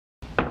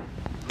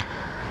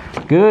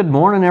Good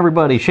morning,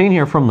 everybody. Shane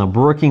here from the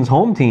Brookings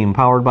home team,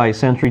 powered by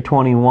Century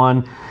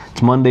 21.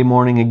 It's Monday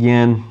morning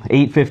again,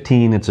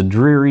 8:15. It's a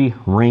dreary,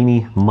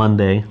 rainy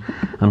Monday.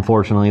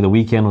 Unfortunately, the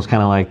weekend was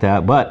kind of like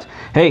that. But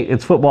hey,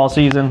 it's football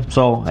season,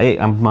 so hey,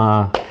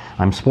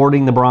 I'm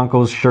sporting the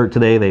Broncos shirt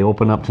today. They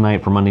open up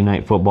tonight for Monday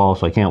Night Football,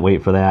 so I can't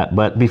wait for that.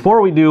 But before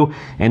we do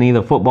any of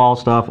the football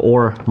stuff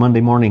or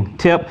Monday morning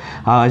tip,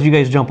 as you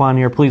guys jump on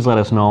here, please let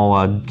us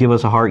know. Give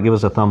us a heart, give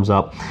us a thumbs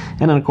up.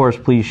 And then, of course,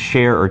 please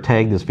share or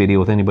tag this video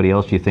with anybody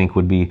else you think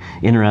would be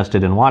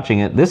interested in watching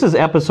it. This is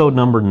episode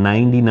number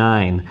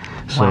 99.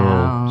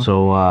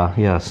 So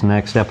yes,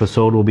 next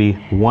episode will be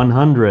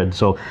 100.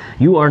 So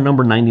you are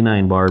number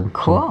 99, Barb.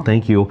 Cool. So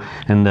thank you.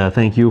 And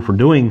thank you for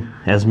doing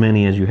as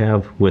many as you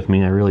have with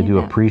me. I really do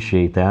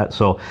appreciate that.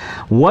 So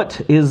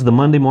what is the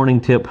Monday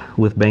morning tip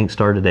with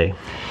BankStar today?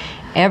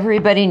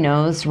 Everybody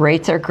knows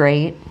rates are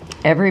great.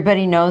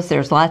 Everybody knows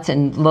there's lots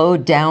of low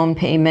down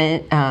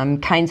payment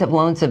kinds of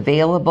loans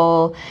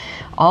available.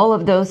 All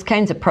of those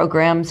kinds of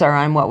programs are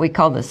on what we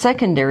call the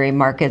secondary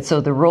market,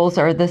 so the rules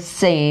are the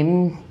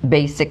same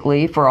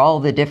basically for all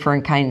the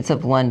different kinds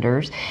of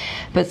lenders.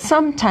 But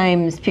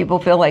sometimes people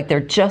feel like they're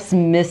just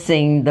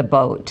missing the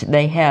boat.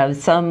 They have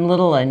some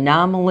little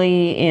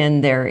anomaly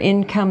in their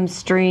income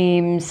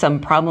stream, some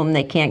problem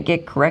they can't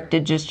get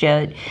corrected just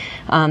yet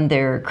on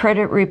their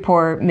credit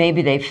report.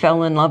 Maybe they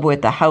fell in love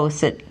with a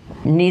house that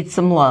needs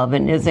some love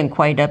and isn't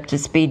quite up to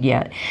speed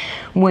yet.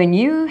 When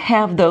you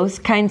have those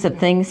kinds of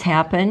things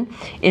happen,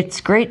 it's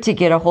great to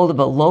get a hold of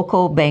a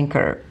local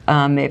banker.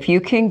 If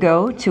you can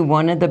go to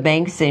one of the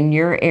banks in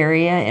your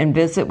area and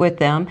visit with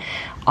them,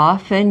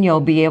 often you'll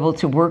be able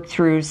to work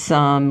through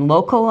some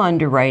local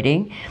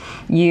underwriting.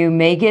 You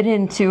may get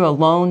into a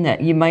loan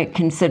that you might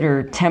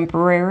consider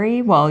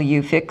temporary while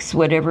you fix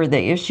whatever the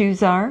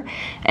issues are,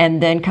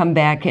 and then come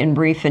back and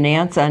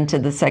refinance onto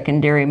the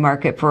secondary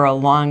market for a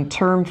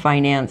long-term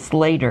finance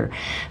later.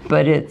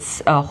 But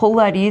it's a whole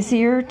lot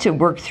easier to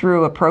work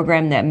through a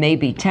program that may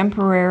be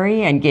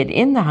temporary and get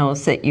in the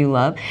house that you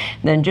love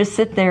than just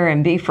sit there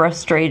and be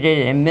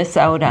frustrated and miss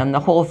out on the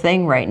whole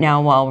thing right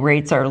now while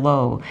rates are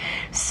low.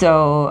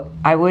 So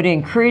I would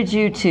encourage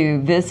you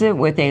to visit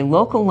with a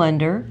local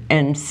lender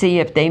and see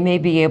if they may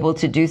be able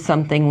to do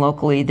something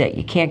locally that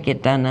you can't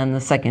get done on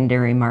the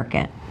secondary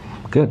market.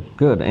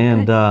 Good.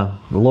 And the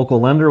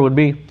local lender would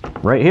be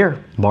right here,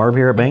 Barb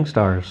here at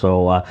BankStar.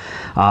 So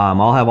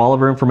I'll have all of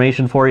her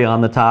information for you on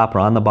the top or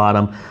on the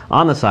bottom,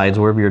 on the sides,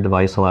 wherever your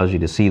device allows you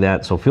to see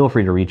that. So feel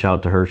free to reach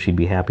out to her. She'd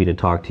be happy to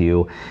talk to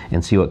you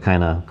and see what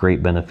kind of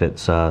great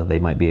benefits they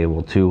might be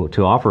able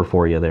to offer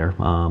for you there.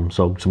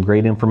 So some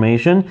great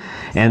information.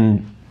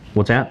 And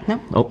what's that? No.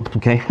 Oh,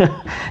 okay.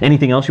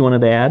 Anything else you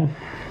wanted to add?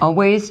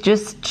 Always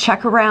just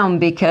check around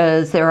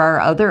because there are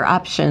other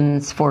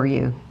options for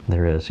you.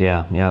 There is,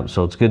 yeah.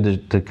 So it's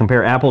good to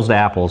compare apples to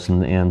apples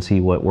and see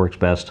what works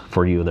best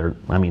for you.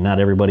 I mean, not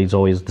everybody's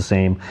always the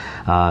same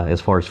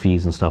as far as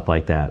fees and stuff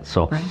like that.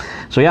 So, right.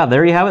 So yeah,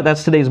 there you have it.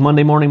 That's today's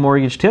Monday morning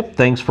mortgage tip.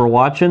 Thanks for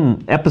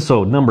watching.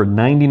 Episode number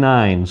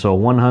 99. So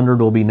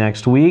 100 will be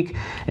next week.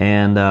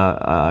 And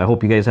I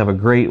hope you guys have a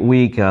great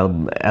week.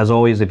 As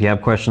always, if you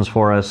have questions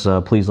for us,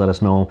 please let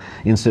us know.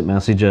 Instant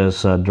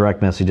messages,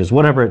 direct messages,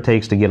 whatever it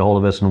takes to get a hold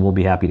of us, and we'll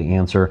be happy to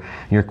answer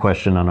your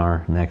question on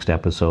our next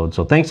episode.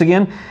 So thanks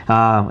again.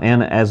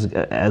 And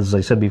as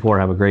I said before,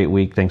 have a great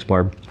week. Thanks,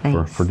 Barb,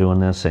 for doing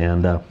this,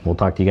 and we'll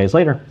talk to you guys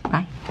later.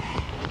 Bye.